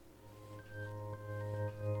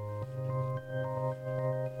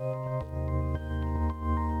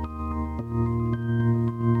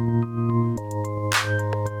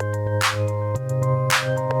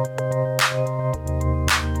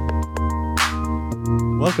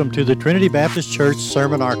Welcome to the Trinity Baptist Church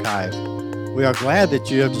Sermon Archive. We are glad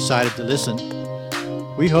that you have decided to listen.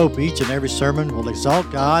 We hope each and every sermon will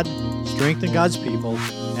exalt God, strengthen God's people,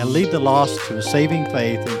 and lead the lost to a saving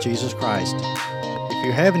faith in Jesus Christ. If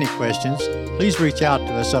you have any questions, please reach out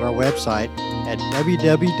to us at our website at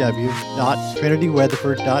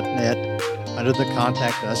www.trinityweatherford.net under the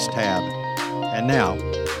Contact Us tab. And now,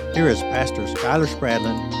 here is Pastor Skylar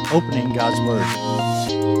Spradlin opening God's Word.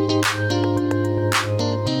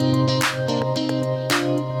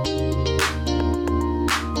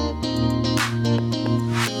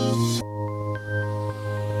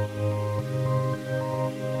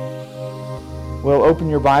 Well, open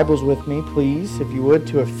your Bibles with me, please, if you would,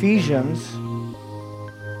 to Ephesians,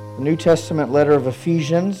 the New Testament letter of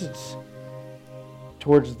Ephesians. It's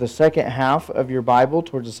towards the second half of your Bible,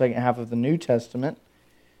 towards the second half of the New Testament.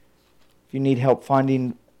 If you need help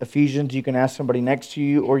finding Ephesians, you can ask somebody next to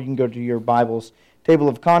you, or you can go to your Bible's table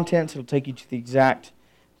of contents. It'll take you to the exact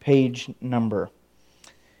page number.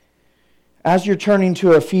 As you're turning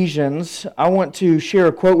to Ephesians, I want to share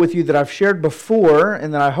a quote with you that I've shared before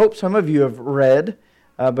and that I hope some of you have read,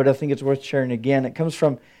 but I think it's worth sharing again. It comes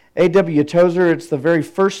from A.W. Tozer. It's the very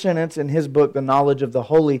first sentence in his book, The Knowledge of the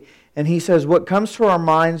Holy, and he says, "What comes to our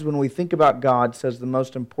minds when we think about God says the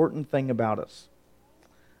most important thing about us."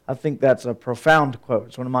 I think that's a profound quote.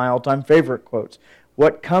 It's one of my all-time favorite quotes.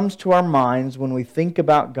 What comes to our minds when we think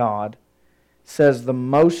about God says the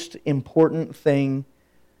most important thing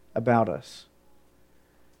about us.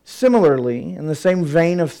 Similarly, in the same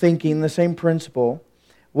vein of thinking, the same principle,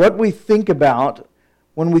 what we think about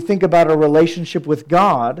when we think about a relationship with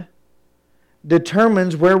God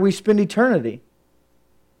determines where we spend eternity.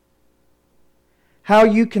 How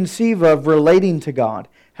you conceive of relating to God,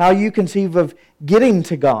 how you conceive of getting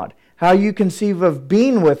to God, how you conceive of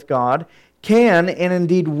being with God can and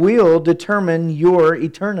indeed will determine your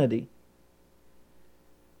eternity.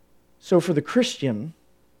 So for the Christian,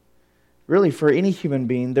 really, for any human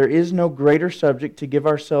being, there is no greater subject to give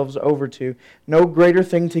ourselves over to, no greater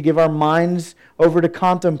thing to give our minds over to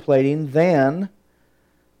contemplating than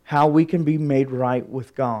how we can be made right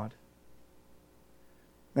with God.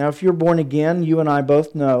 Now, if you're born again, you and I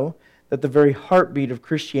both know that the very heartbeat of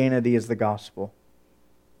Christianity is the gospel.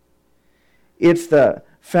 It's the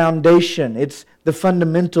foundation, it's the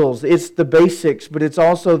fundamentals, it's the basics, but it's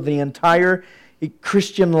also the entire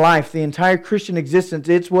Christian life, the entire Christian existence.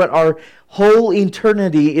 It's what our whole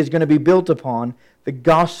eternity is going to be built upon, the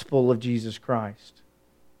gospel of Jesus Christ.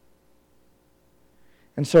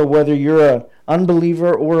 And so whether you're an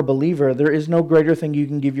unbeliever or a believer, there is no greater thing you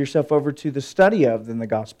can give yourself over to the study of than the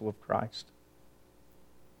gospel of Christ.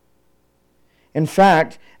 In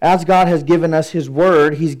fact, as God has given us His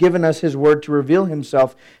Word, He's given us His Word to reveal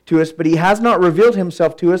Himself to us, but He has not revealed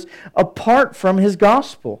Himself to us apart from His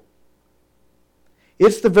gospel.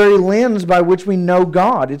 It's the very lens by which we know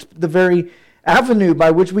God. It's the very avenue by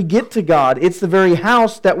which we get to God. It's the very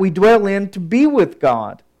house that we dwell in to be with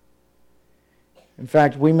God. In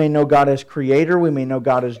fact, we may know God as Creator, we may know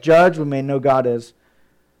God as Judge, we may know God as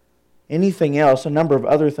anything else, a number of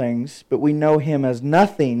other things, but we know Him as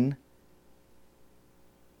nothing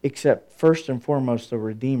except first and foremost a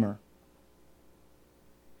Redeemer.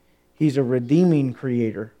 He's a redeeming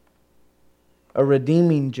Creator, a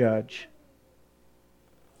redeeming Judge.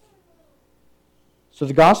 So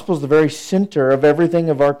the gospel is the very center of everything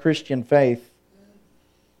of our Christian faith,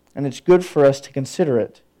 and it's good for us to consider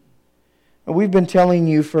it. And we've been telling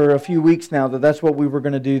you for a few weeks now that that's what we were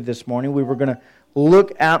going to do this morning. We were going to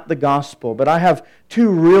look at the gospel, but I have two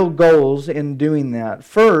real goals in doing that.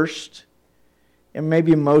 First, and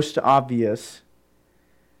maybe most obvious,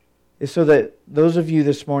 is so that those of you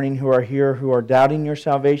this morning who are here who are doubting your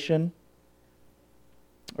salvation,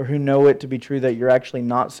 or who know it to be true that you're actually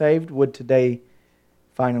not saved, would today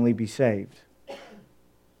finally be saved.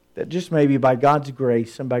 That just maybe by God's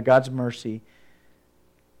grace and by God's mercy,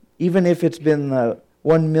 even if it's been the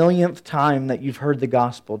 1,000,000th time that you've heard the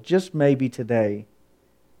gospel, just maybe today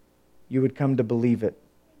you would come to believe it,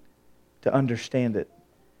 to understand it,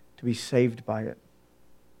 to be saved by it.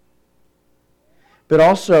 But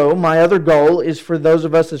also, my other goal is for those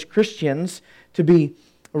of us as Christians to be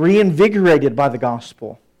reinvigorated by the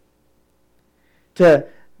gospel, to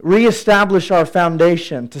reestablish our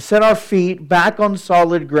foundation, to set our feet back on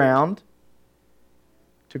solid ground,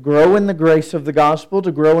 to grow in the grace of the gospel,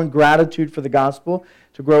 to grow in gratitude for the gospel,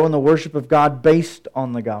 to grow in the worship of God based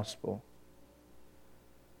on the gospel.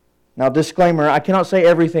 Now, disclaimer, I cannot say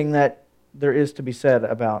everything that there is to be said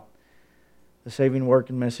about the saving work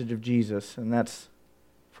and message of Jesus, and that's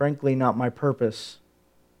frankly not my purpose.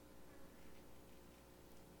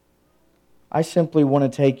 I simply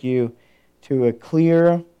want to take you to a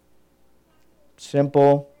clear,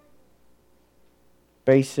 simple,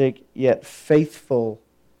 basic, yet faithful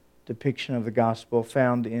depiction of the gospel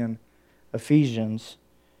found in Ephesians,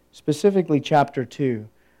 specifically chapter 2.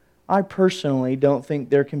 I personally don't think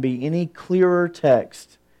there can be any clearer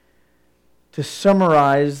text to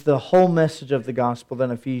summarize the whole message of the gospel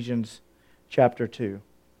than Ephesians chapter 2.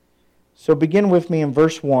 So begin with me in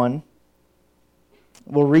verse 1.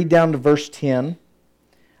 We'll read down to verse 10.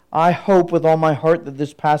 I hope with all my heart that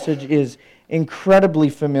this passage is incredibly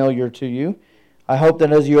familiar to you. I hope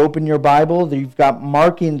that as you open your Bible, that you've got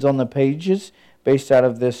markings on the pages based out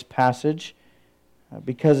of this passage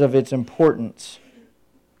because of its importance.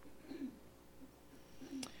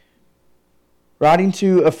 Writing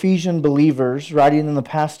to Ephesian believers, writing in the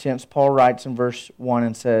past tense, Paul writes in verse 1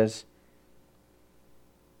 and says,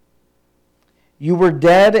 "You were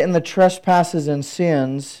dead in the trespasses and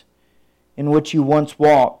sins in which you once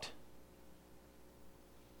walked,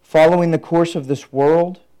 following the course of this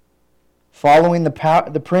world, following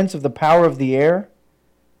the prince of the power of the air,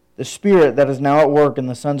 the spirit that is now at work in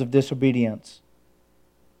the sons of disobedience,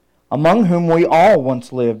 among whom we all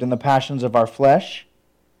once lived in the passions of our flesh,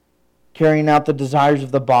 carrying out the desires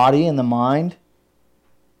of the body and the mind,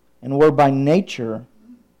 and were by nature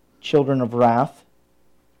children of wrath,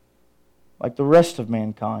 like the rest of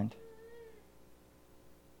mankind.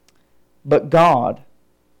 But God,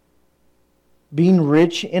 being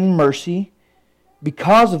rich in mercy,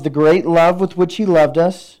 because of the great love with which He loved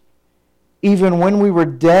us, even when we were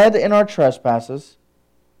dead in our trespasses,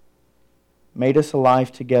 made us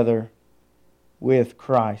alive together with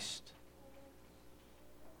Christ.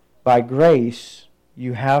 By grace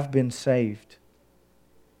you have been saved,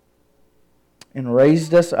 and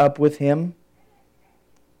raised us up with Him,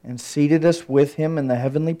 and seated us with Him in the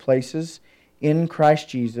heavenly places in Christ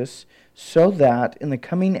Jesus, so that in the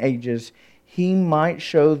coming ages He might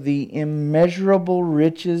show the immeasurable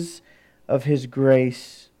riches of His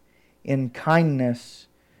grace in kindness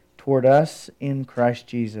toward us in Christ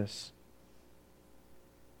Jesus.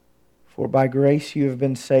 For by grace you have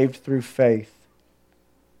been saved through faith.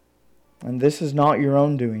 And this is not your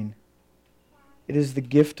own doing. It is the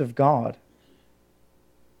gift of God,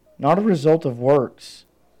 not a result of works,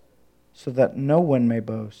 so that no one may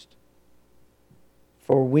boast.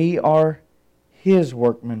 For we are His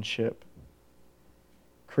workmanship,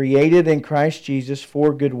 created in Christ Jesus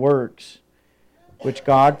for good works, which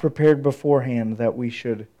God prepared beforehand that we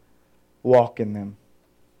should walk in them."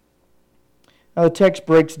 Now the text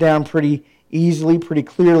breaks down pretty easily, pretty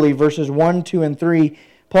clearly. Verses 1, 2, and 3,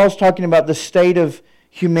 Paul's talking about the state of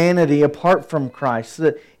humanity apart from Christ.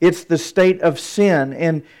 It's the state of sin.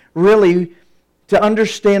 And really, to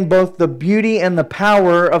understand both the beauty and the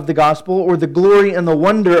power of the gospel, or the glory and the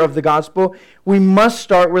wonder of the gospel, we must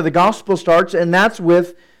start where the gospel starts, and that's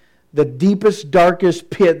with the deepest, darkest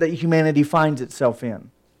pit that humanity finds itself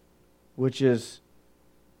in, which is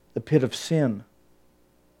the pit of sin.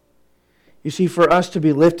 You see, for us to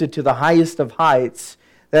be lifted to the highest of heights,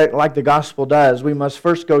 that, like the gospel does, we must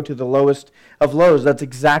first go to the lowest of lows. That's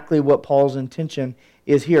exactly what Paul's intention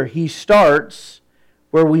is here. He starts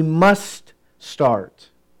where we must start.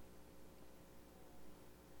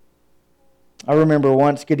 I remember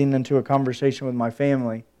once getting into a conversation with my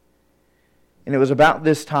family, and it was about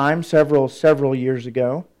this time, several years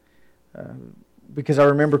ago, because I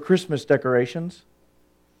remember Christmas decorations.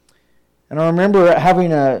 And I remember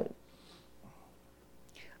having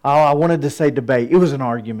I wanted to say debate. It was an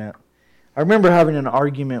argument. I remember having an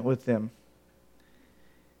argument with them.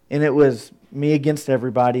 And it was me against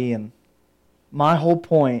everybody. And my whole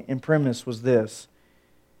point and premise was this: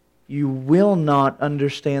 you will not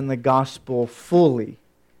understand the gospel fully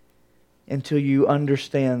until you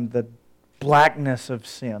understand the blackness of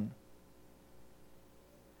sin.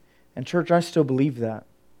 And church, I still believe that.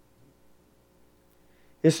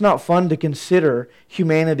 It's not fun to consider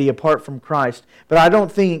humanity apart from Christ. But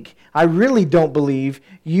I really don't believe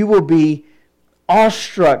you will be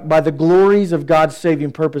awestruck by the glories of God's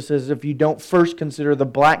saving purposes if you don't first consider the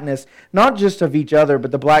blackness, not just of each other,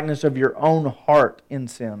 but the blackness of your own heart in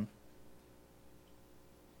sin.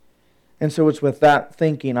 And so it's with that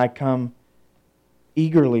thinking I come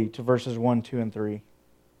eagerly to verses 1, 2, and 3.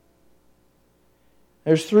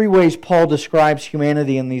 There's three ways Paul describes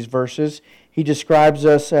humanity in these verses. He describes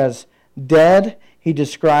us as dead. He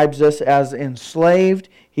describes us as enslaved.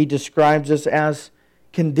 He describes us as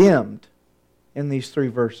condemned in these three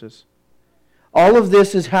verses. All of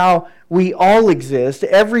this is how we all exist,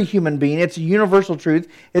 every human being. It's a universal truth.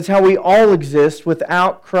 It's how we all exist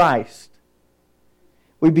without Christ.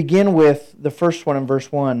 We begin with the first one in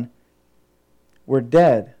verse 1. we're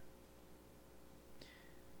dead.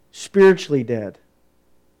 Spiritually dead.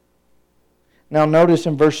 Now notice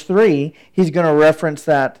in verse 3, he's going to reference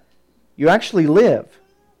that you actually live.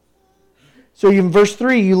 So in verse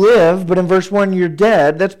 3 you live, but in verse 1 you're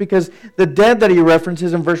dead. That's because the dead that he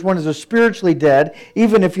references in verse 1 is a spiritually dead,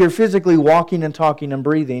 even if you're physically walking and talking and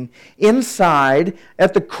breathing. Inside,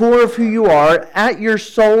 at the core of who you are, at your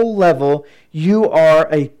soul level, you are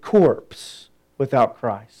a corpse without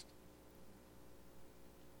Christ.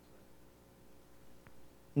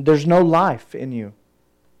 There's no life in you.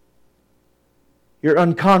 You're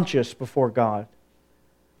unconscious before God,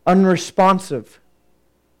 unresponsive,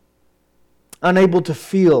 unable to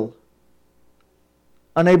feel,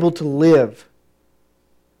 unable to live,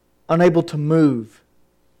 unable to move,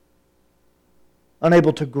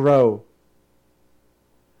 unable to grow,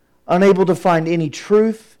 unable to find any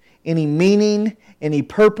truth, any meaning, any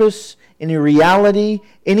purpose, any reality,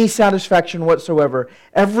 any satisfaction whatsoever.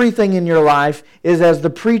 Everything in your life is, as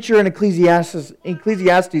the preacher in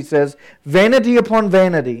Ecclesiastes says, vanity upon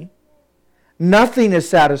vanity. Nothing is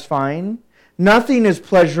satisfying. Nothing is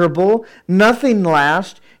pleasurable. Nothing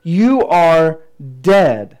lasts. You are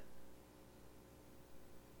dead.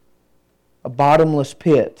 A bottomless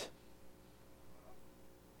pit.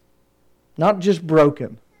 Not just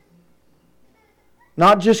broken.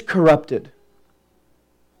 Not just corrupted.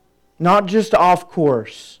 Not just off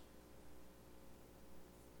course.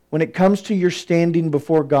 When it comes to your standing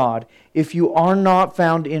before God, if you are not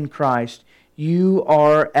found in Christ, you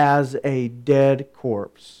are as a dead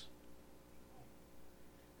corpse.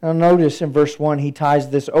 Now notice in verse 1, he ties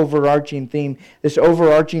this overarching theme, this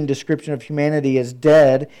overarching description of humanity as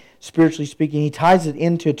dead, spiritually speaking. He ties it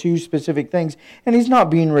into two specific things. And he's not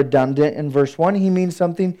being redundant in verse 1. He means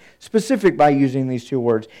something specific by using these two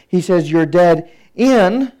words. He says, you're dead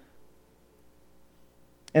in,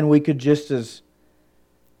 and we could just as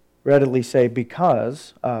readily say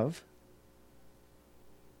because of,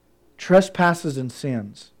 trespasses and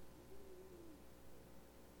sins.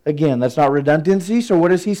 Again, that's not redundancy, so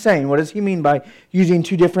what is he saying? What does he mean by using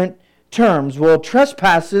two different terms? Well,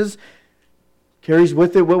 trespasses carries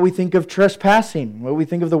with it what we think of trespassing, what we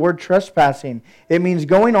think of the word trespassing. It means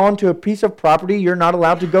going on to a piece of property you're not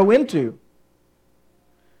allowed to go into.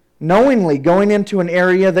 Knowingly going into an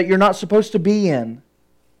area that you're not supposed to be in.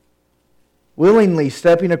 Willingly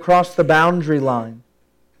stepping across the boundary line.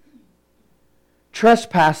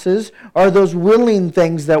 Trespasses are those willing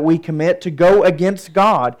things that we commit to go against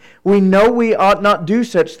God. We know we ought not do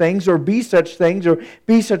such things or be such things or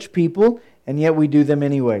be such people, and yet we do them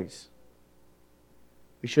anyways.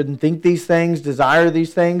 We shouldn't think these things, desire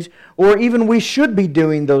these things, or even we should be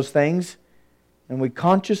doing those things, and we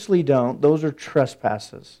consciously don't. Those are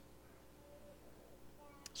trespasses.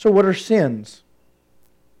 So what are sins?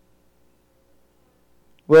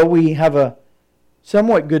 Well, we have a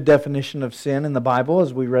somewhat good definition of sin in the Bible,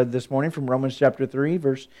 as we read this morning from Romans chapter 3,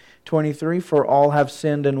 verse 23. For all have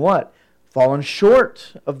sinned and what? Fallen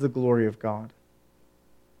short of the glory of God.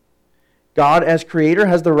 God, as Creator,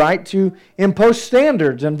 has the right to impose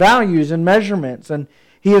standards and values and measurements. And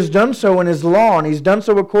He has done so in His law, and He's done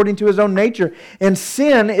so according to His own nature. And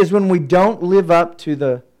sin is when we don't live up to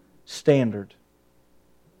the standard.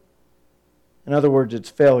 In other words, it's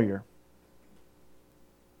failure.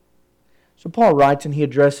 So Paul writes, and he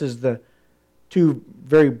addresses the two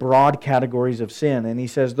very broad categories of sin. And he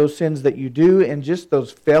says those sins that you do and just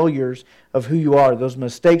those failures of who you are, those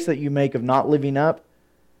mistakes that you make of not living up,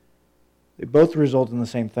 they both result in the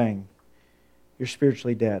same thing. You're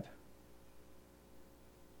spiritually dead.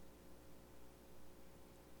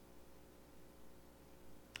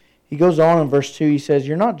 He goes on in verse 2, he says,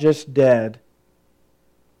 you're not just dead,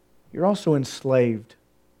 you're also enslaved.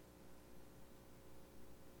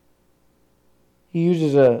 He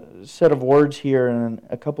uses a set of words here and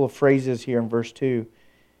a couple of phrases here in verse 2.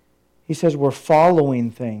 He says we're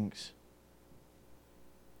following things.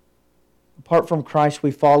 Apart from Christ,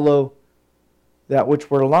 we follow that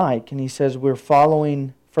which we're like. And he says we're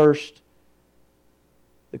following first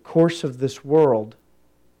the course of this world.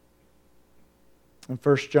 In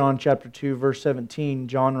 1 John chapter 2, verse 17,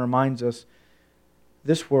 John reminds us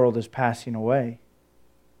this world is passing away.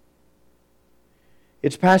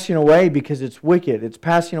 It's passing away because it's wicked. It's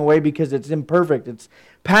passing away because it's imperfect. It's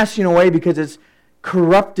passing away because it's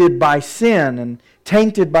corrupted by sin and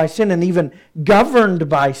tainted by sin and even governed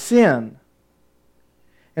by sin.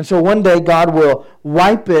 And so one day God will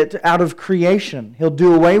wipe it out of creation. He'll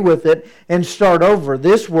do away with it and start over.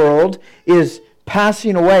 This world is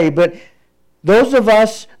passing away. But those of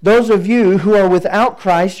us, those of you who are without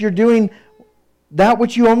Christ, you're doing that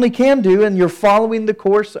which you only can do, and you're following the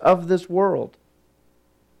course of this world.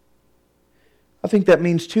 I think that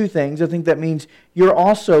means two things. I think that means you're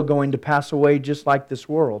also going to pass away just like this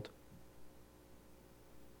world.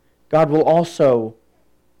 God will also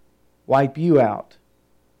wipe you out.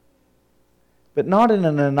 But not in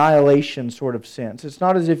an annihilation sort of sense. It's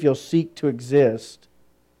not as if you'll seek to exist.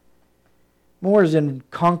 More as in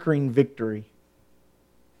conquering victory.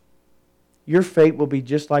 Your fate will be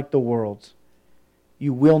just like the world's.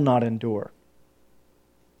 You will not endure.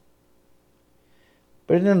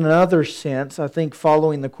 But in another sense, I think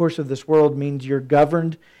following the course of this world means you're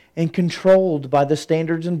governed and controlled by the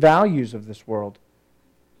standards and values of this world,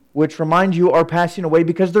 which, remind you, are passing away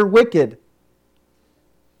because they're wicked.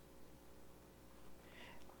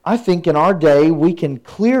 I think in our day we can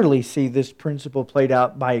clearly see this principle played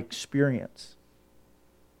out by experience.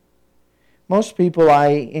 Most people I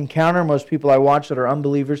encounter, most people I watch that are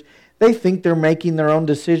unbelievers, they think they're making their own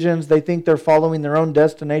decisions. They think they're following their own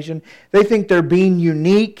destination. They think they're being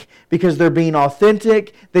unique because they're being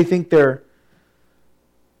authentic. They think they're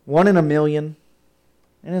one in a million.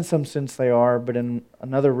 And in some sense they are, but in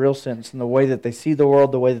another real sense, in the way that they see the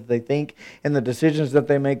world, the way that they think, and the decisions that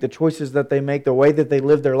they make, the choices that they make, the way that they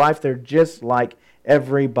live their life, they're just like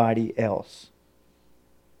everybody else.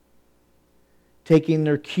 Taking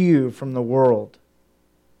their cue from the world.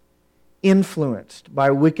 Influenced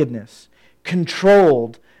by wickedness.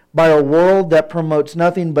 Controlled by a world that promotes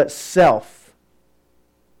nothing but self.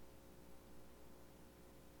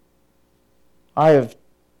 I have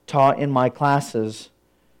taught in my classes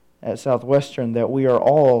at Southwestern that we are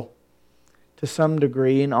all, to some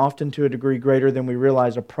degree, and often to a degree greater than we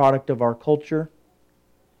realize, a product of our culture,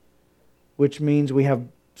 which means we have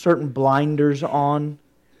certain blinders on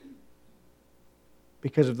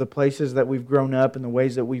because of the places that we've grown up and the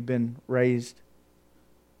ways that we've been raised.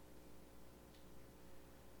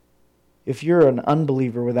 If you're an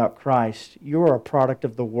unbeliever without Christ, you're a product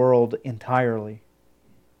of the world entirely.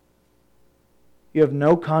 You have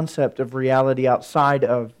no concept of reality outside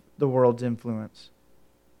of the world's influence.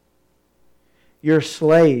 You're a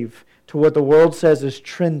slave to what the world says is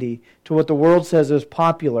trendy, to what the world says is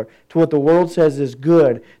popular, to what the world says is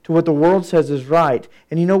good, to what the world says is right.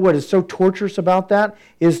 And you know what is so torturous about that?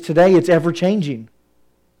 Is today it's ever changing.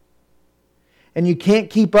 And you can't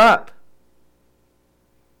keep up.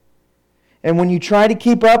 And when you try to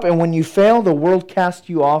keep up and when you fail, the world casts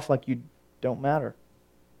you off like you don't matter.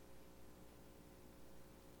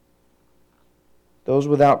 Those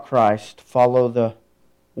without Christ follow the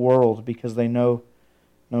world because they know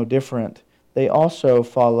no different. They also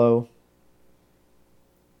follow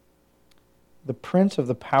the prince of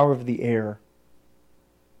the power of the air,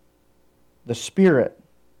 the spirit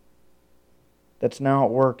that's now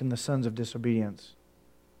at work in the sons of disobedience.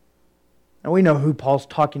 Now we know who Paul's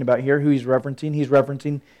talking about here, who he's referencing. He's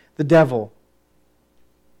referencing the devil.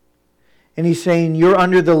 And he's saying, you're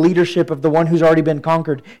under the leadership of the one who's already been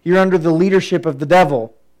conquered. You're under the leadership of the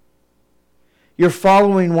devil. You're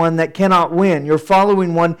following one that cannot win. You're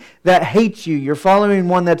following one that hates you. You're following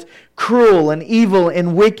one that's cruel and evil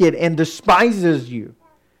and wicked and despises you,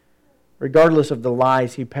 regardless of the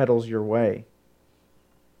lies he peddles your way.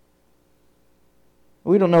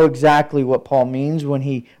 We don't know exactly what Paul means when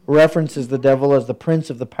he references the devil as the prince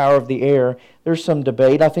of the power of the air. There's some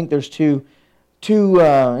debate. I think there's two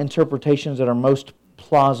interpretations that are most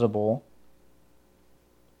plausible.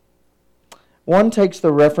 One takes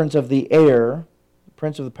the reference of the air, the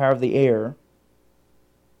prince of the power of the air,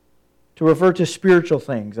 to refer to spiritual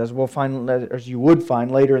things, as we'll find, as you would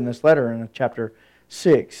find later in this letter in chapter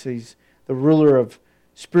 6. He's the ruler of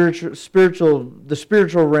the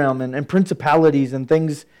spiritual realm and principalities and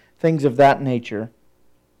things of that nature.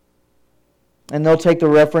 And they'll take the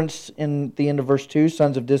reference in the end of verse 2,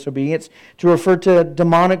 sons of disobedience, to refer to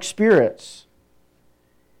demonic spirits.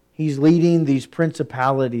 He's leading these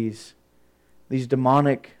principalities, these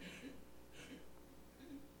demonic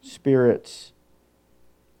spirits,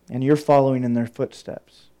 and you're following in their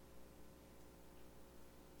footsteps.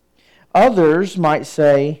 Others might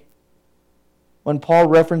say, when Paul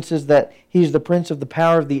references that he's the prince of the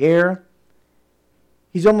power of the air,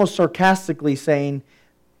 he's almost sarcastically saying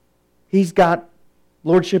he's got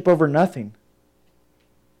lordship over nothing.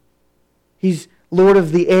 He's Lord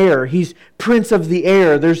of the air. He's Prince of the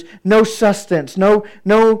air. There's no sustenance,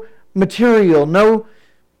 no material, no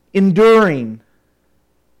enduring.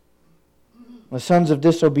 The sons of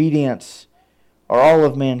disobedience are all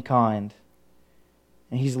of mankind.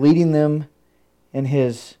 And he's leading them in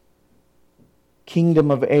his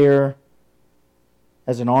kingdom of air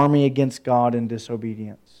as an army against God in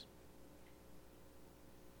disobedience.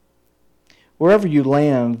 Wherever you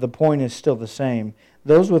land, the point is still the same.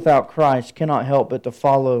 Those without Christ cannot help but to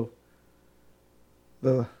follow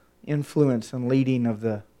the influence and leading of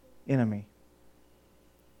the enemy.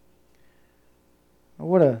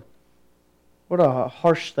 What a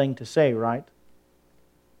harsh thing to say, right?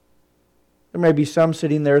 There may be some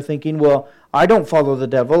sitting there thinking, well, I don't follow the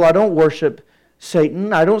devil. I don't worship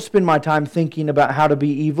Satan. I don't spend my time thinking about how to be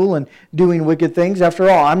evil and doing wicked things. After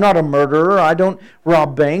all, I'm not a murderer. I don't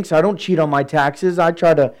rob banks. I don't cheat on my taxes. I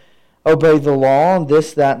try to obey the law and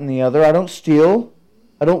this, that, and the other. I don't steal.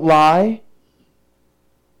 I don't lie.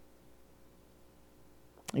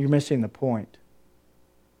 You're missing the point.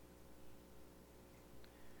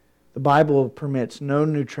 The Bible permits no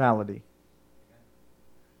neutrality.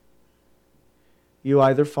 You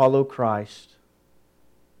either follow Christ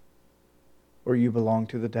or you belong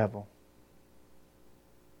to the devil.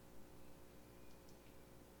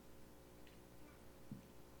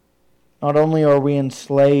 Not only are we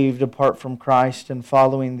enslaved apart from Christ and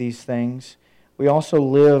following these things, we also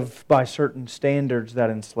live by certain standards that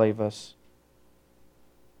enslave us.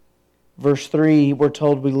 Verse 3, we're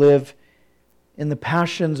told we live in the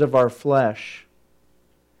passions of our flesh.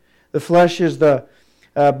 The flesh is the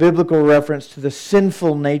biblical reference to the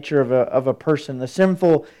sinful nature of a person, the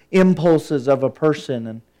sinful impulses of a person.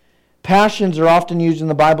 And passions are often used in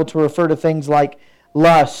the Bible to refer to things like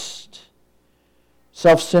lust,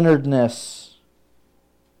 self-centeredness,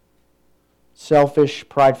 selfish,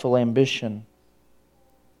 prideful ambition.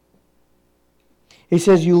 He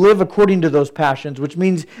says you live according to those passions, which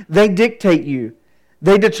means they dictate you.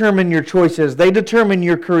 They determine your choices. They determine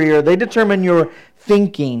your career. They determine your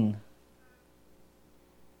thinking.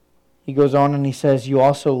 He goes on and he says you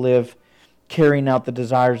also live carrying out the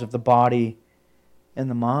desires of the body and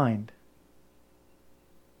the mind.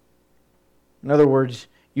 In other words,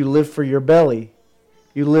 you live for your belly.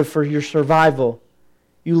 You live for your survival.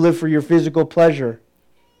 You live for your physical pleasure.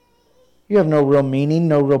 You have no real meaning,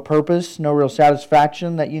 no real purpose, no real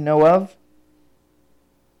satisfaction that you know of.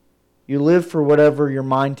 You live for whatever your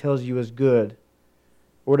mind tells you is good,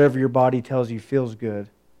 whatever your body tells you feels good,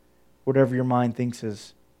 whatever your mind thinks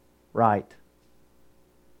is right.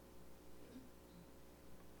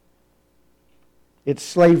 It's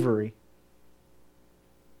slavery.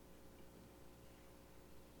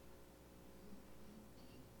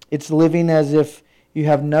 It's living as if you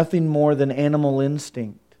have nothing more than animal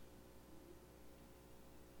instinct.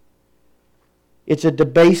 It's a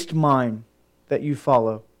debased mind that you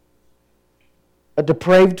follow. A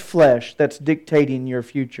depraved flesh that's dictating your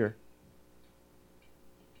future.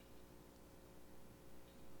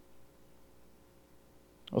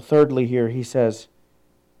 Well, thirdly here, he says,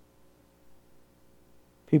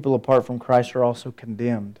 people apart from Christ are also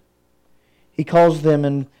condemned. He calls them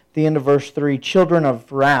in the end of verse 3, children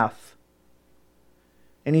of wrath.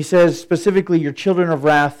 And he says specifically, you're children of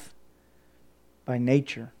wrath by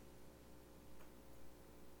nature.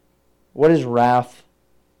 What is wrath?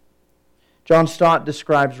 John Stott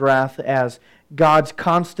describes wrath as God's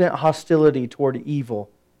constant hostility toward evil.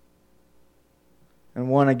 And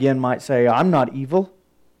one again might say, I'm not evil.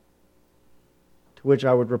 To which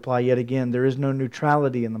I would reply yet again, there is no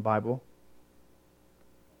neutrality in the Bible.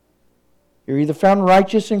 You're either found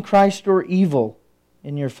righteous in Christ or evil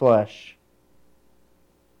in your flesh.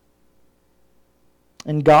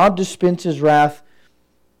 And God dispenses wrath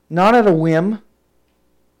not at a whim,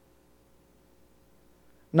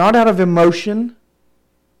 not out of emotion,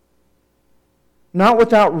 not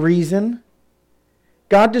without reason.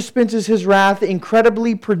 God dispenses His wrath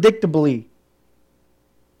incredibly predictably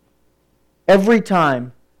every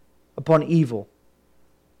time upon evil.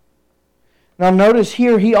 Now notice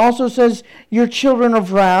here, He also says you're children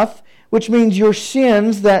of wrath, which means your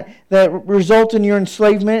sins that result in your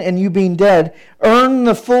enslavement and you being dead earn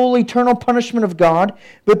the full eternal punishment of God,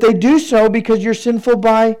 but they do so because you're sinful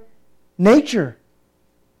by nature.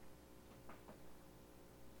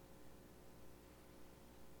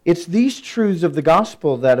 It's these truths of the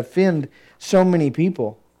gospel that offend so many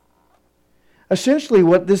people. Essentially,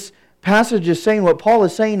 what this passage is saying, what Paul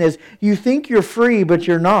is saying is, you think you're free, but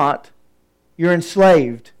you're not. You're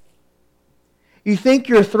enslaved. You think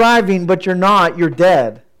you're thriving, but you're not. You're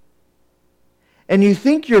dead. And you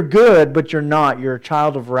think you're good, but you're not. You're a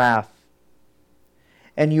child of wrath.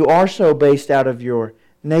 And you are so based out of your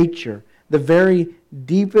nature, the very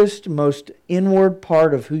deepest, most inward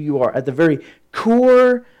part of who you are, at the very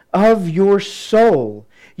core of your soul.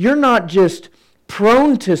 You're not just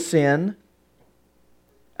prone to sin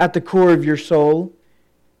at the core of your soul.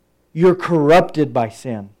 You're corrupted by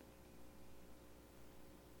sin.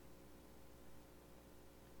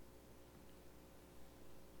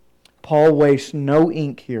 Paul wastes no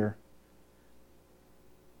ink here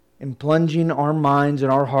in plunging our minds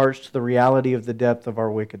and our hearts to the reality of the depth of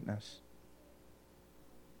our wickedness.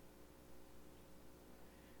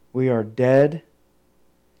 We are dead,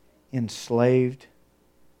 enslaved,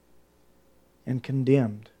 and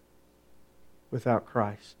condemned without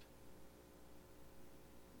Christ.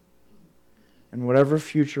 And whatever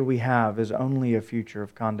future we have is only a future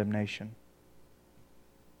of condemnation.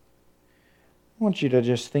 I want you to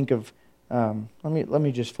just think of, let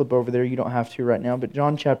me just flip over there. You don't have to right now, but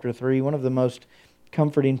John chapter 3, one of the most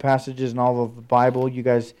comforting passages in all of the Bible. You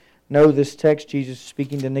guys know this text. Jesus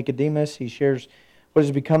speaking to Nicodemus. He shares what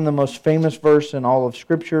has become the most famous verse in all of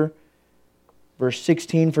Scripture. Verse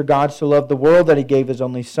 16, "For God so loved the world that He gave His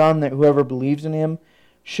only Son, that whoever believes in Him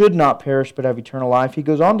should not perish but have eternal life." He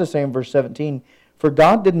goes on to say in verse 17, "For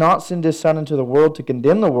God did not send His Son into the world to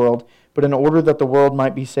condemn the world, but in order that the world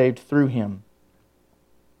might be saved through Him."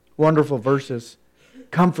 Wonderful verses,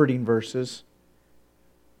 comforting verses.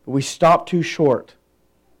 But we stop too short.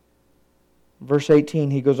 Verse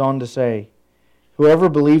 18, he goes on to say, "Whoever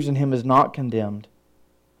believes in Him is not condemned,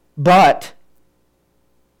 but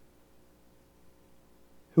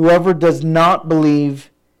whoever does not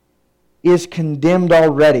believe is condemned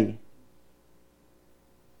already,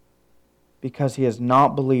 because he has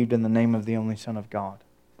not believed in the name of the only Son of God."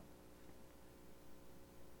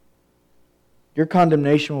 Your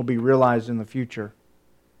condemnation will be realized in the future,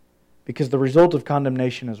 because the result of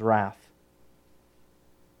condemnation is wrath.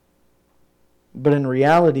 But in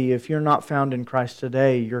reality, if you're not found in Christ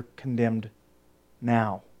today, you're condemned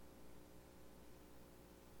now.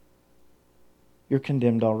 You're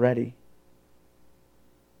condemned already.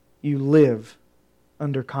 You live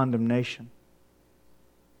under condemnation.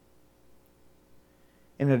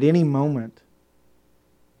 And at any moment,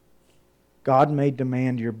 God may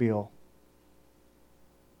demand your bill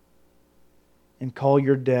and call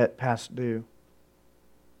your debt past due.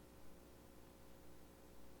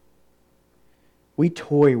 We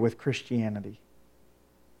toy with Christianity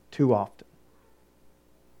too often.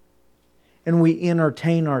 And we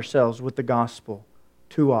entertain ourselves with the gospel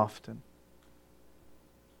too often.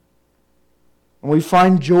 And we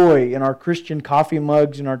find joy in our Christian coffee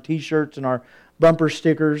mugs and our t-shirts and our bumper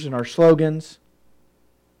stickers and our slogans.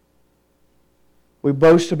 We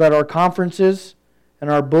boast about our conferences and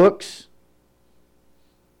our books.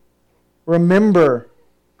 Remember,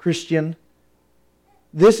 Christian,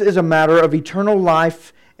 this is a matter of eternal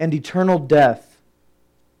life and eternal death.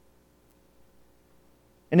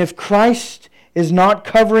 And if Christ is not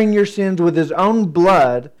covering your sins with His own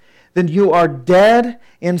blood, then you are dead,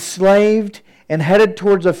 enslaved, and headed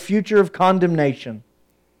towards a future of condemnation.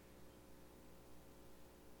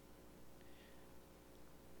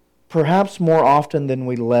 Perhaps more often than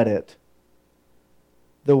we let it,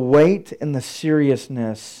 the weight and the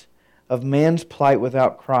seriousness of man's plight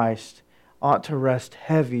without Christ ought to rest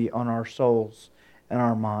heavy on our souls and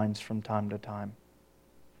our minds from time to time.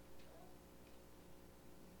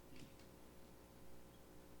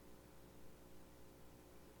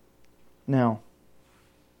 Now,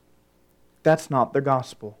 that's not the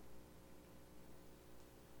gospel.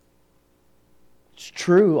 It's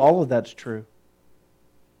true, all of that's true.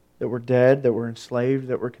 That we're dead, that we're enslaved,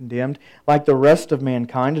 that we're condemned, like the rest of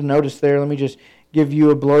mankind. And notice there, let me just give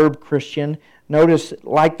you a blurb, Christian. Notice,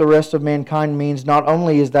 like the rest of mankind means not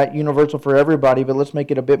only is that universal for everybody, but let's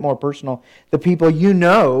make it a bit more personal. The people you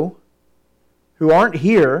know who aren't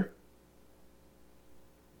here,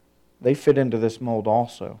 they fit into this mold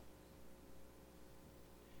also.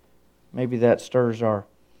 Maybe that stirs our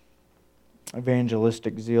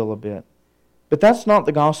evangelistic zeal a bit. But that's not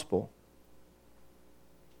the gospel.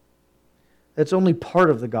 That's only part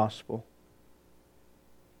of the gospel.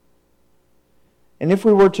 And if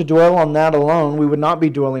we were to dwell on that alone, we would not be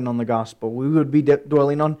dwelling on the gospel. We would be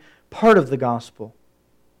dwelling on part of the gospel.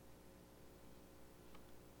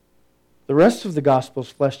 The rest of the gospel is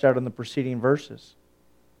fleshed out in the preceding verses.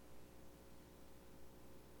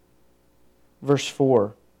 Verse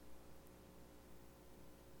 4.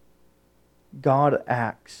 God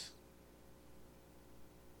acts.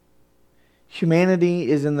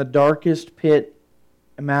 Humanity is in the darkest pit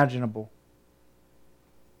imaginable.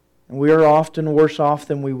 And we are often worse off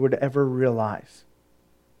than we would ever realize.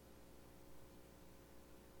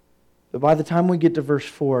 But by the time we get to verse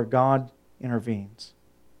 4, God intervenes.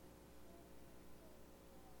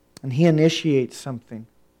 And He initiates something.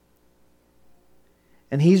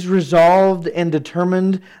 And He's resolved and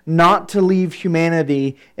determined not to leave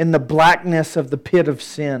humanity in the blackness of the pit of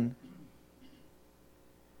sin.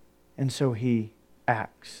 And so He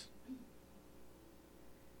acts.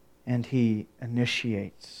 And He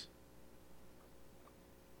initiates.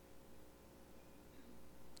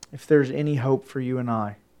 if there's any hope for you and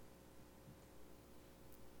I,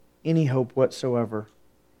 any hope whatsoever,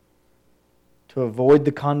 to avoid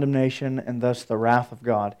the condemnation and thus the wrath of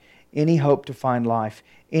God, any hope to find life,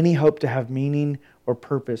 any hope to have meaning or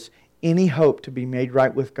purpose, any hope to be made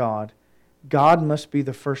right with God, God must be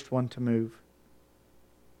the first one to move.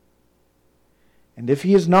 And if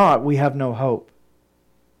He is not, we have no hope.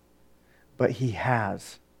 But He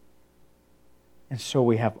has. And so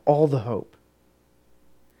we have all the hope.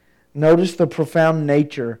 Notice the profound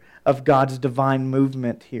nature of God's divine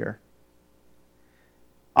movement here.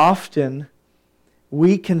 Often,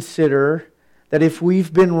 we consider that if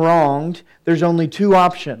we've been wronged, there's only two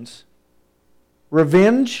options.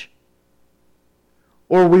 Revenge,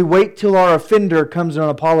 or we wait till our offender comes and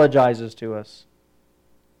apologizes to us.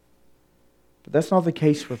 But that's not the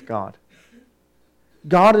case with God.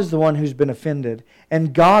 God is the one who's been offended,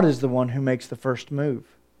 and God is the one who makes the first move.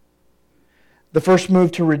 The first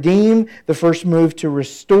move to redeem, the first move to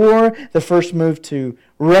restore, the first move to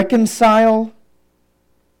reconcile.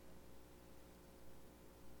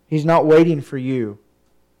 He's not waiting for you.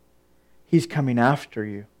 He's coming after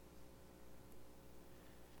you.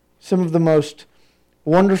 Some of the most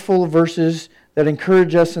wonderful verses that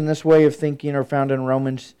encourage us in this way of thinking are found in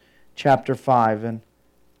Romans chapter 5. And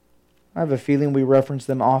I have a feeling we reference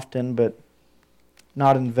them often, but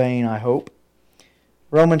not in vain, I hope.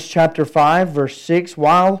 Romans chapter 5, verse 6,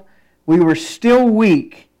 while we were still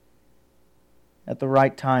weak, at the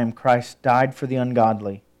right time Christ died for the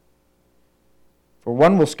ungodly. For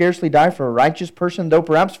one will scarcely die for a righteous person, though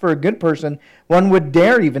perhaps for a good person one would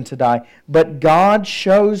dare even to die. But God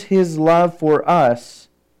shows His love for us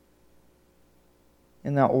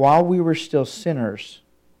in that while we were still sinners,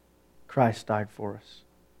 Christ died for us.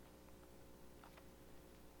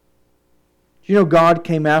 Do you know God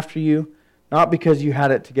came after you not because you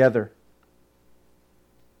had it together,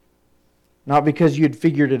 not because you had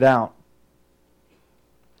figured it out.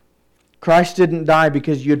 Christ didn't die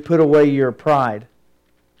because you had put away your pride,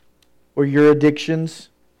 or your addictions,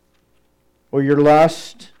 or your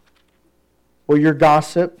lust, or your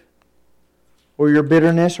gossip, or your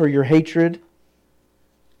bitterness, or your hatred.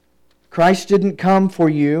 Christ didn't come for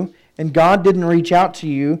you, and God didn't reach out to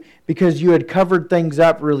you because you had covered things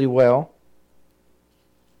up really well.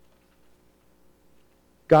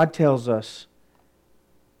 God tells us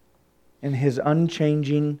in His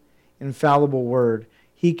unchanging, infallible Word,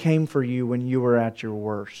 He came for you when you were at your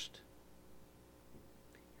worst.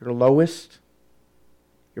 Your lowest,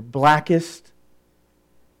 your blackest,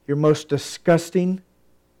 your most disgusting.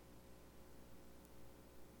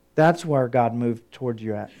 That's where God moved towards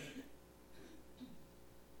you at.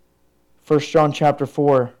 1 John chapter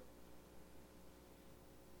 4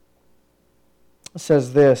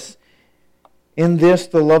 says this, in this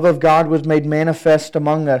the love of God was made manifest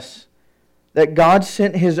among us, that God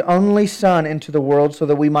sent His only Son into the world so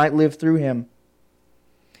that we might live through Him.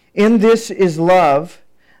 In this is love,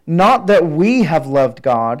 not that we have loved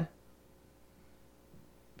God,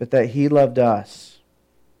 but that He loved us,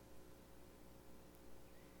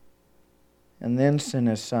 and then sent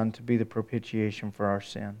His Son to be the propitiation for our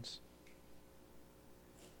sins,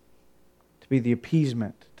 to be the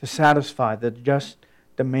appeasement, to satisfy the just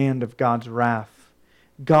demand of God's wrath.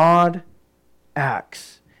 God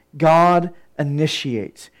acts. God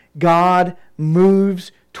initiates. God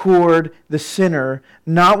moves toward the sinner,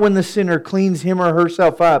 not when the sinner cleans him or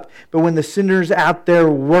herself up, but when the sinner's at their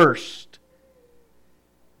worst,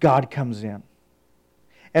 God comes in.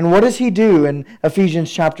 And what does He do in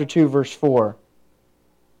Ephesians chapter 2, verse 4?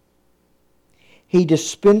 He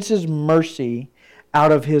dispenses mercy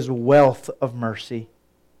out of His wealth of mercy.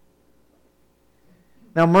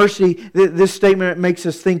 Now mercy, this statement makes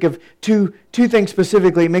us think of two things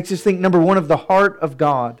specifically. It makes us think, number one, of the heart of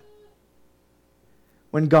God.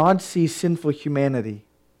 When God sees sinful humanity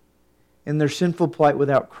in their sinful plight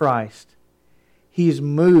without Christ, He is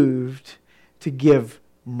moved to give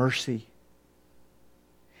mercy.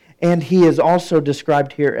 And He is also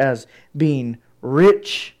described here as being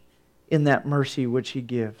rich in that mercy which He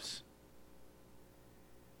gives.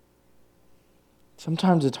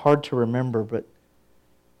 Sometimes it's hard to remember, but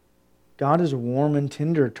God is warm and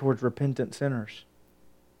tender towards repentant sinners,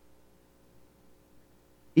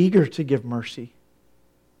 eager to give mercy.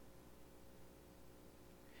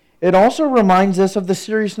 It also reminds us of the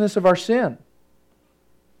seriousness of our sin.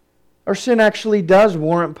 Our sin actually does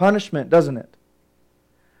warrant punishment, doesn't it?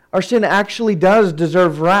 Our sin actually does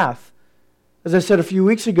deserve wrath. As I said a few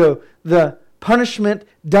weeks ago, the punishment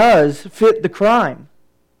does fit the crime.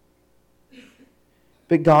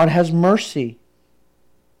 But God has mercy.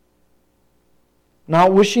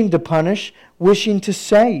 Not wishing to punish, wishing to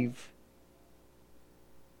save.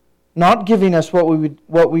 Not giving us what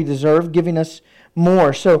we deserve, giving us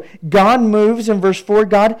more. So God moves in verse 4.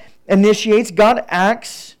 God initiates, God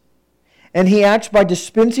acts, and He acts by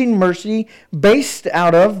dispensing mercy based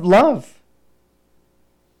out of love.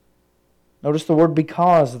 Notice the word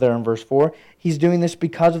because there in verse 4. He's doing this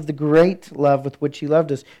because of the great love with which He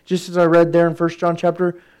loved us. Just as I read there in 1 John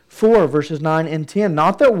chapter 4, verses 9 and 10.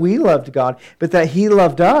 Not that we loved God, but that He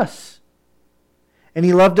loved us. And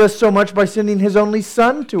He loved us so much by sending His only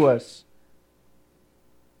Son to us.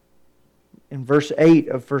 In verse 8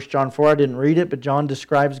 of 1 John 4, I didn't read it, but John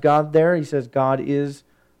describes God there. He says God is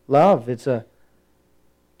love. It's a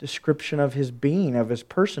description of His being, of His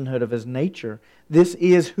personhood, of His nature. This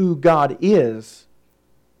is who God is.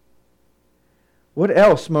 What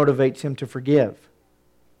else motivates Him to forgive?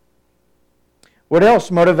 What else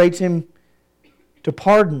motivates Him to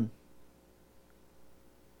pardon?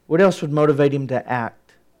 What else would motivate Him to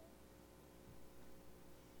act?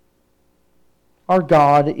 Our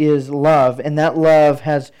God is love, and that love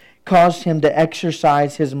has caused Him to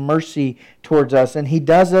exercise His mercy towards us. And He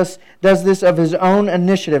does this of His own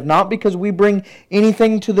initiative, not because we bring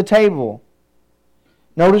anything to the table.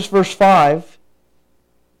 Notice verse 5.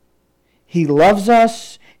 He loves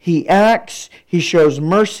us, He acts, He shows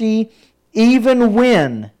mercy, even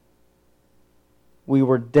when we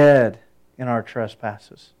were dead in our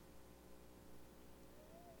trespasses.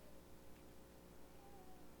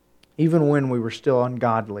 Even when we were still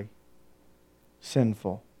ungodly,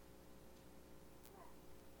 sinful.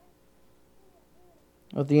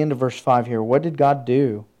 At the end of verse 5 here, what did God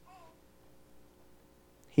do?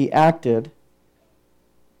 He acted,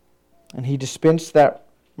 and He dispensed that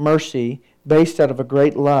mercy based out of a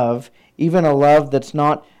great love, even a love that's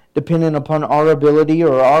not dependent upon our ability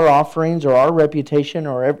or our offerings or our reputation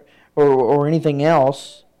or anything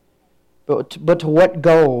else. But to what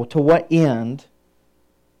goal, to what end?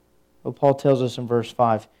 Well, Paul tells us in verse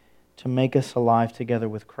 5, to make us alive together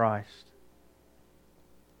with Christ.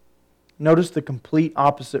 Notice the complete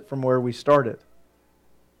opposite from where we started.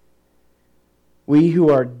 We who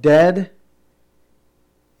are dead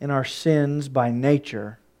in our sins by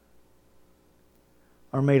nature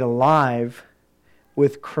are made alive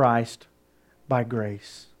with Christ by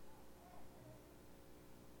grace.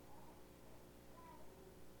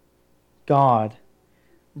 God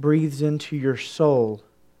breathes into your soul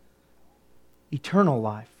eternal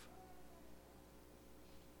life,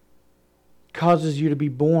 causes you to be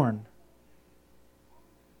born,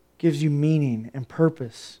 gives you meaning and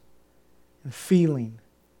purpose and feeling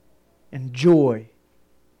and joy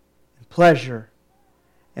and pleasure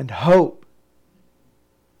and hope.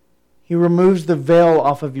 He removes the veil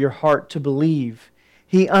off of your heart to believe.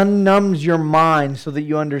 He unnumbs your mind so that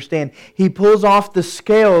you understand. He pulls off the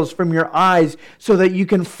scales from your eyes so that you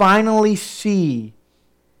can finally see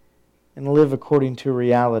and live according to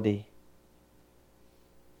reality.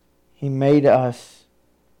 He made us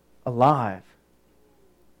alive.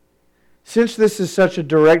 Since this is such a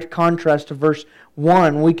direct contrast to verse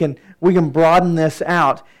 1, we can broaden this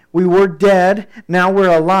out. We were dead, now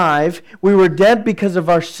we're alive. We were dead because of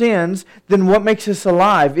our sins. Then what makes us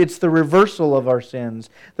alive? It's the reversal of our sins,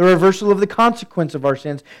 the reversal of the consequence of our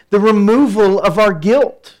sins, the removal of our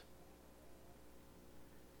guilt.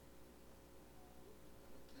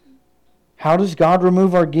 How does God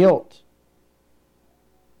remove our guilt?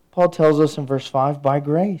 Paul tells us in verse 5, by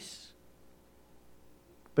grace.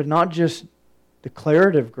 But not just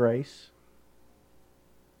declarative grace.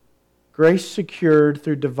 Grace secured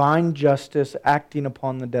through divine justice acting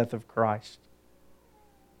upon the death of Christ.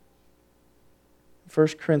 1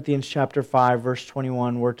 Corinthians chapter 5, verse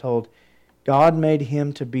 21, we're told, God made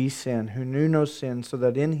Him to be sin, who knew no sin, so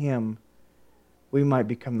that in Him we might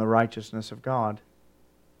become the righteousness of God.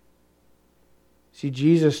 See,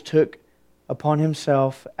 Jesus took upon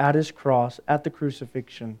Himself at His cross, at the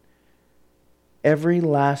crucifixion, every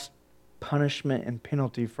last punishment and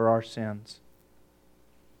penalty for our sins,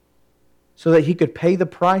 so that He could pay the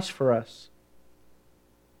price for us.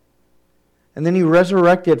 And then He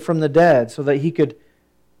resurrected from the dead so that He could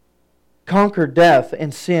conquer death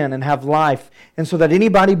and sin and have life, and so that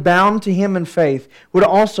anybody bound to Him in faith would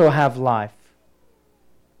also have life.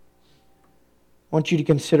 I want you to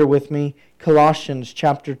consider with me Colossians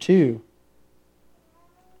chapter 2.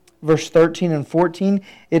 Verse 13 and 14.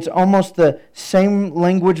 It's almost the same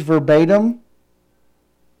language verbatim.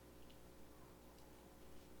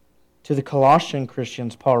 To the Colossian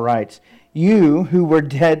Christians, Paul writes, you who were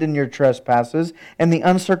dead in your trespasses and the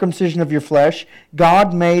uncircumcision of your flesh,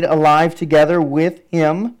 God made alive together with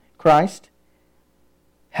Him, Christ,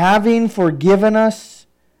 having forgiven us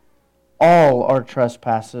all our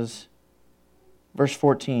trespasses. Verse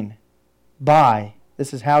 14.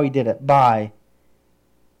 This is how He did it, by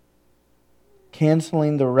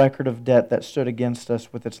canceling the record of debt that stood against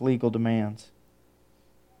us with its legal demands.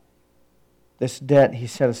 This debt He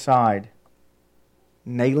set aside,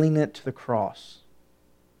 nailing it to the cross.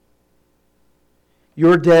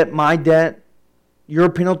 Your debt, my debt, your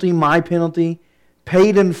penalty, my penalty,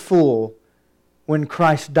 paid in full when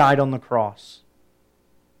Christ died on the cross.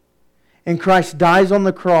 And Christ dies on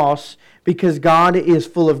the cross because God is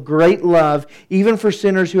full of great love, even for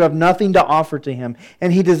sinners who have nothing to offer to Him.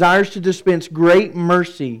 And He desires to dispense great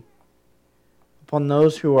mercy upon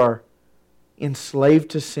those who are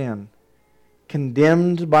enslaved to sin,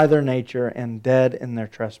 condemned by their nature, and dead in their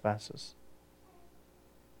trespasses.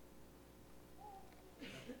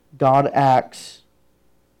 God acts,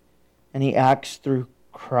 and He acts through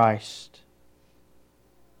Christ.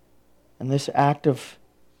 And this act of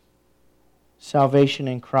salvation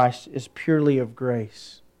in Christ is purely of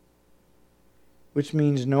grace, which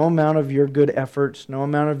means no amount of your good efforts, no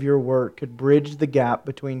amount of your work could bridge the gap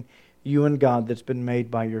between you and God that's been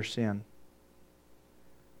made by your sin.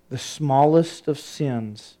 The smallest of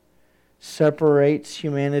sins separates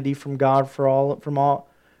humanity from God for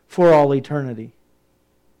all eternity.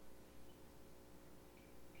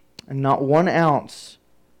 And not 1 ounce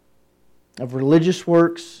of religious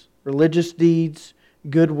works, religious deeds,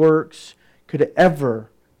 good works could ever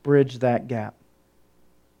bridge that gap.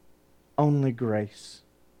 Only grace.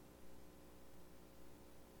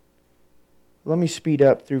 Let me speed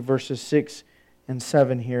up through verses 6 and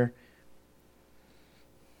 7 here.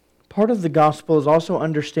 Part of the gospel is also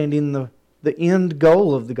understanding the end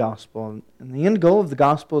goal of the gospel. And the end goal of the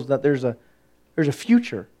gospel is that there's a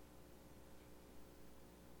future.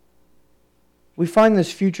 We find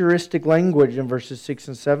this futuristic language in verses 6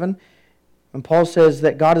 and 7. And Paul says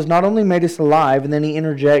that God has not only made us alive, and then he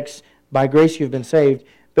interjects, by grace you have been saved,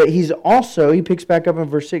 but He's also, he picks back up in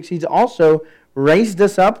verse 6, He's also raised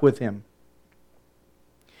us up with Him.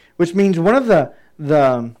 Which means one of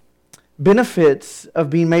the benefits of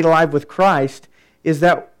being made alive with Christ is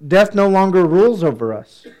that death no longer rules over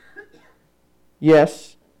us.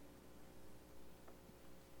 Yes,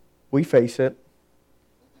 we face it.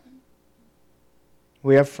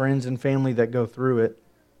 We have friends and family that go through it.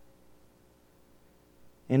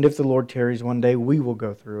 And if the Lord tarries one day, we will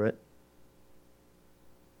go through it.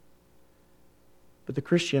 But the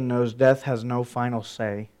Christian knows death has no final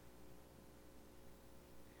say.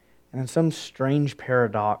 And in some strange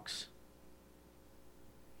paradox,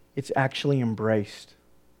 it's actually embraced.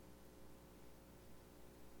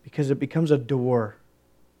 Because it becomes a door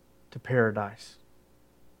to paradise.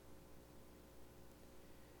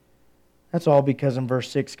 That's all because in verse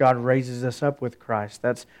 6, God raises us up with Christ.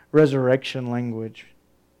 That's resurrection language.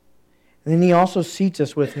 And then He also seats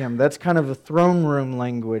us with Him. That's kind of a throne room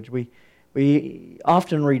language. We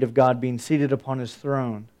often read of God being seated upon His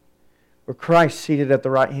throne, or Christ seated at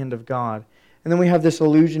the right hand of God. And then we have this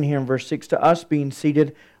allusion here in verse 6 to us being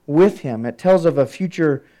seated with Him. It tells of a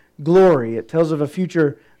future glory. It tells of a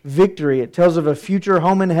future victory. It tells of a future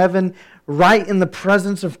home in heaven right in the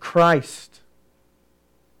presence of Christ.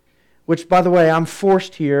 Which, by the way, I'm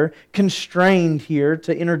forced here, constrained here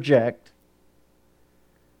to interject.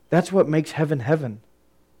 That's what makes heaven heaven.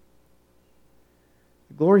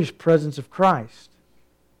 The glorious presence of Christ.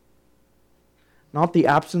 Not the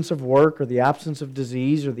absence of work or the absence of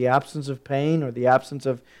disease or the absence of pain or the absence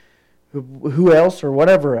of who else or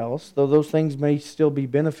whatever else, though those things may still be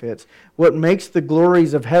benefits. What makes the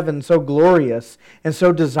glories of heaven so glorious and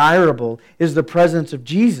so desirable is the presence of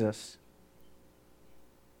Jesus.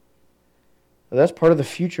 Well, that's part of the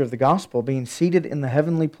future of the gospel, being seated in the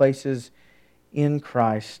heavenly places in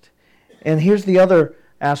Christ. And here's the other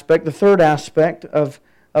aspect, the third aspect of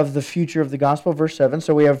the future of the gospel, verse 7.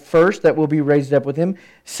 So we have first, that we'll be raised up with Him.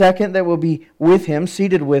 Second, that we'll be with Him,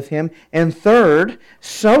 seated with Him. And third,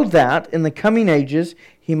 so that in the coming ages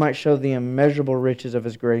He might show the immeasurable riches of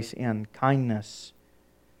His grace and kindness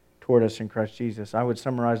toward us in Christ Jesus. I would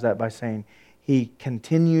summarize that by saying, He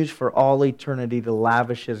continues for all eternity to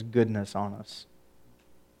lavish His goodness on us.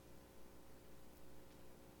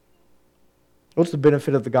 What's the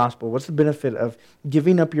benefit of the gospel? What's the benefit of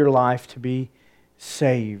giving up your life to be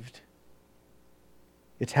saved?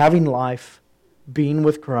 It's having life, being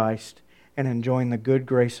with Christ, and enjoying the good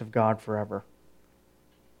grace of God forever.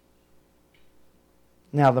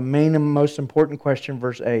 Now, the main and most important question,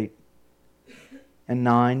 verse 8 and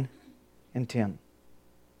 9 and 10.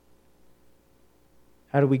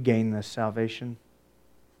 How do we gain this salvation?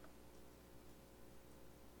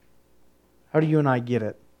 How do you and I get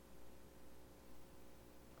it?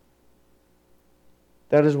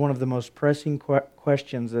 That is one of the most pressing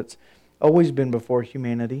questions that's always been before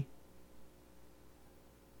humanity.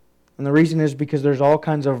 And the reason is because there's all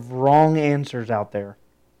kinds of wrong answers out there.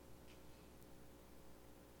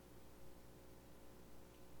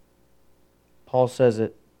 Paul says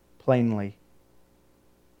it plainly.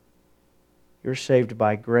 You're saved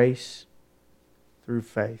by grace through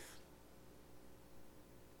faith.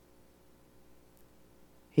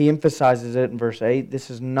 He emphasizes it in verse 8. This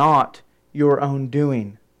is not your own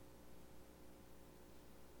doing.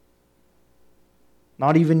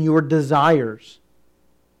 Not even your desires.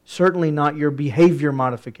 Certainly not your behavior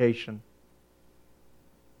modification.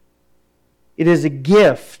 It is a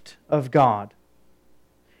gift of God.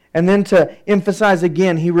 And then to emphasize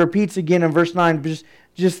again, he repeats again in verse 9,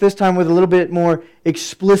 just this time with a little bit more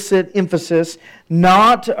explicit emphasis,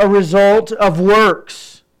 not a result of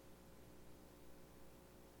works,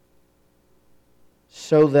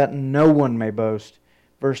 so that no one may boast.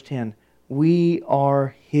 Verse 10, we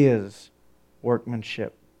are His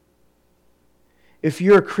workmanship. If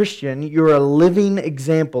you're a Christian, you're a living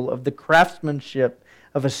example of the craftsmanship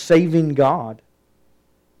of a saving God.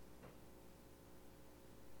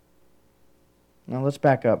 Now let's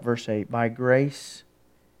back up, verse 8. By grace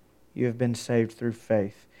you have been saved through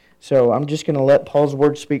faith. So I'm just going to let Paul's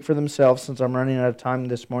words speak for themselves since I'm running out of time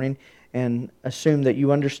this morning, and assume that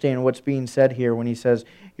you understand what's being said here when he says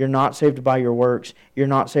you're not saved by your works, you're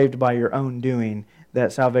not saved by your own doing,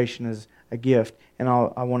 that salvation is a gift. And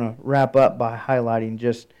I want to wrap up by highlighting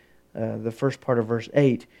just the first part of verse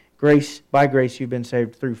 8. Grace, by grace you've been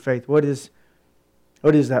saved through faith. What is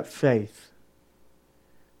that faith?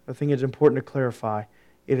 I think it's important to clarify.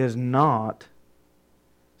 It is not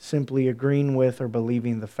simply agreeing with or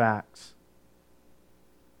believing the facts.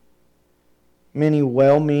 Many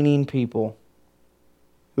well-meaning people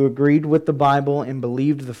who agreed with the Bible and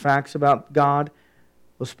believed the facts about God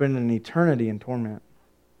will spend an eternity in torment.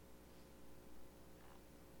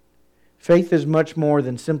 Faith is much more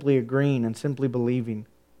than simply agreeing and simply believing.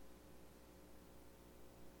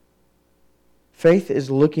 Faith is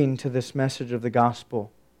looking to this message of the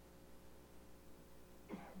gospel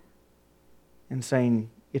and saying,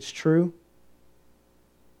 it's true,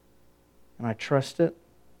 and I trust it,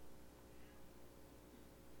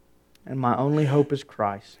 and my only hope is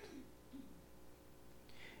Christ.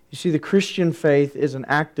 You see, the Christian faith is an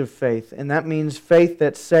active faith, and that means faith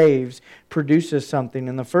that saves produces something.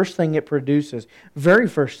 And the first thing it produces, very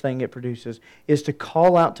first thing it produces, is to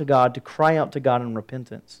call out to God, to cry out to God in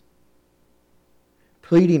repentance,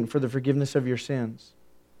 pleading for the forgiveness of your sins.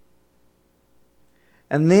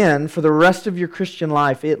 And then, for the rest of your Christian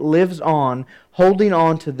life, it lives on, holding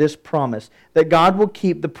on to this promise, that God will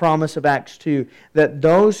keep the promise of Acts 2, that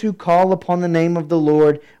those who call upon the name of the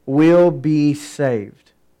Lord will be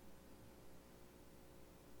saved.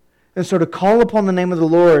 And so to call upon the name of the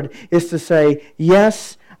Lord is to say,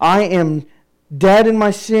 yes, I am dead in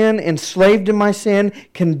my sin, enslaved in my sin,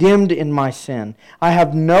 condemned in my sin. I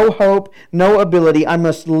have no hope, no ability. I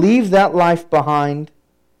must leave that life behind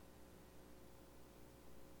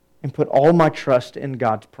and put all my trust in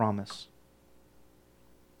God's promise.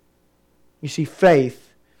 You see,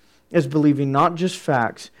 faith is believing not just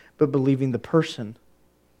facts, but believing the person.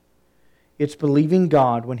 It's believing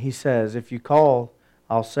God when He says, if you call,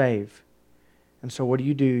 I'll save. And so what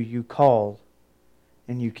do? You call,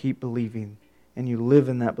 and you keep believing, and you live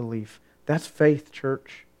in that belief. That's faith,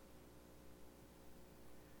 church.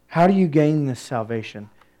 How do you gain this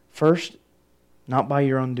salvation? First, not by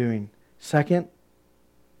your own doing. Second,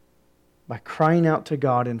 by crying out to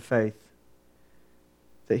God in faith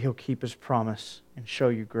that He'll keep His promise and show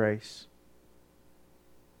you grace.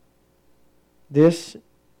 This,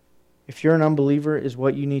 if you're an unbeliever, is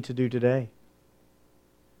what you need to do today.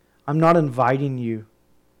 I'm not inviting you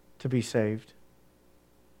to be saved.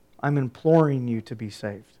 I'm imploring you to be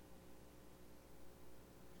saved.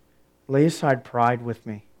 Lay aside pride with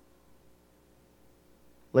me.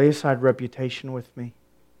 Lay aside reputation with me.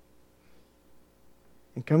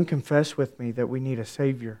 And come confess with me that we need a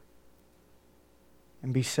Savior.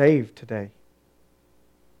 And be saved today.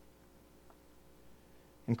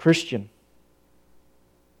 And Christian,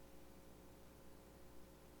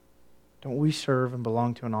 don't we serve and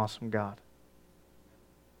belong to an awesome God?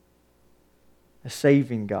 A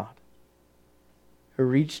saving God who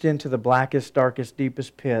reached into the blackest, darkest,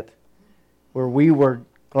 deepest pit where we were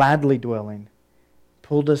gladly dwelling,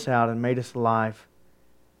 pulled us out and made us alive,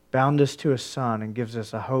 bound us to a Son and gives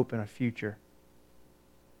us a hope and a future.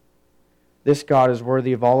 This God is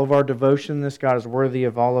worthy of all of our devotion. This God is worthy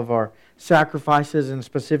of all of our sacrifices. And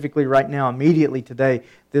specifically right now, immediately today,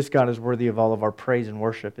 this God is worthy of all of our praise and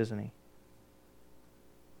worship, isn't He?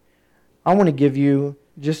 I want to give you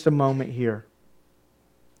just a moment here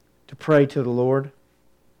to pray to the Lord,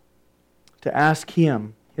 to ask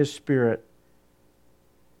Him, His Spirit,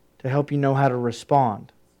 to help you know how to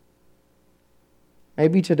respond.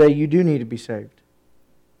 Maybe today you do need to be saved.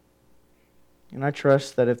 And I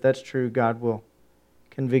trust that if that's true, God will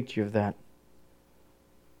convict you of that.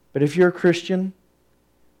 But if you're a Christian,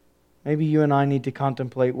 maybe you and I need to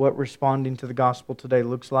contemplate what responding to the gospel today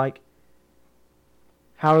looks like.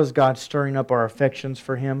 How is God stirring up our affections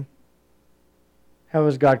for Him? How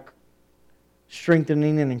is God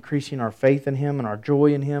strengthening and increasing our faith in Him and our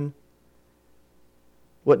joy in Him?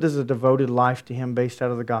 What does a devoted life to Him based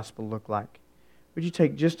out of the gospel look like? Would you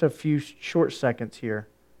take just a few short seconds here?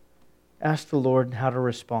 Ask the Lord how to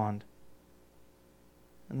respond.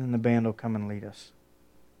 And then the band will come and lead us.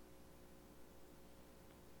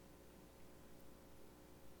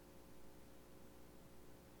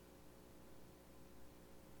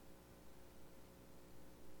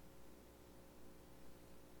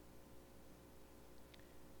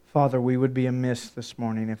 Father, we would be amiss this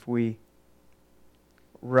morning if we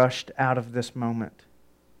rushed out of this moment.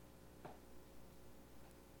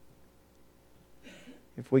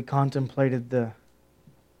 If we contemplated the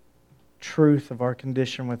truth of our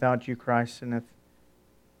condition without you, Christ, and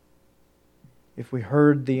if we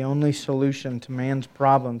heard the only solution to man's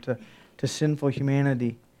problem, to sinful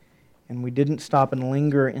humanity, and we didn't stop and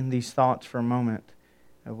linger in these thoughts for a moment,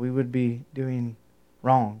 we would be doing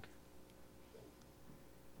wrong.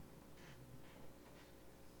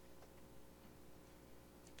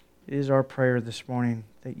 It is our prayer this morning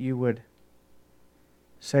that you would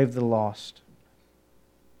save the lost.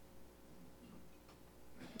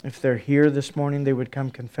 If they're here this morning, they would come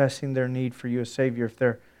confessing their need for you as Savior. If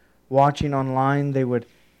they're watching online, they would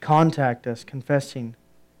contact us confessing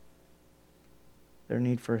their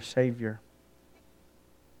need for a Savior.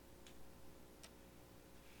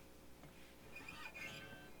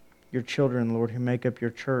 Your children, Lord, who make up your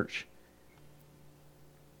church,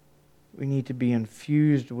 we need to be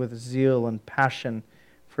infused with zeal and passion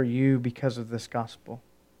for you because of this gospel.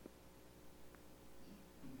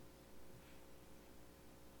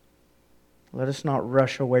 Let us not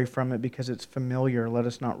rush away from it because it's familiar. Let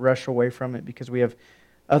us not rush away from it because we have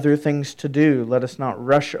other things to do. Let us not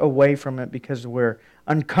rush away from it because we're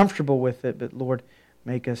uncomfortable with it. But Lord,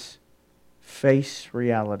 make us face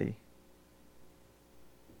reality.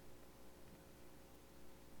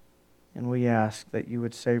 And we ask that you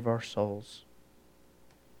would save our souls.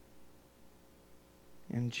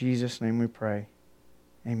 In Jesus' name we pray.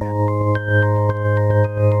 Amen.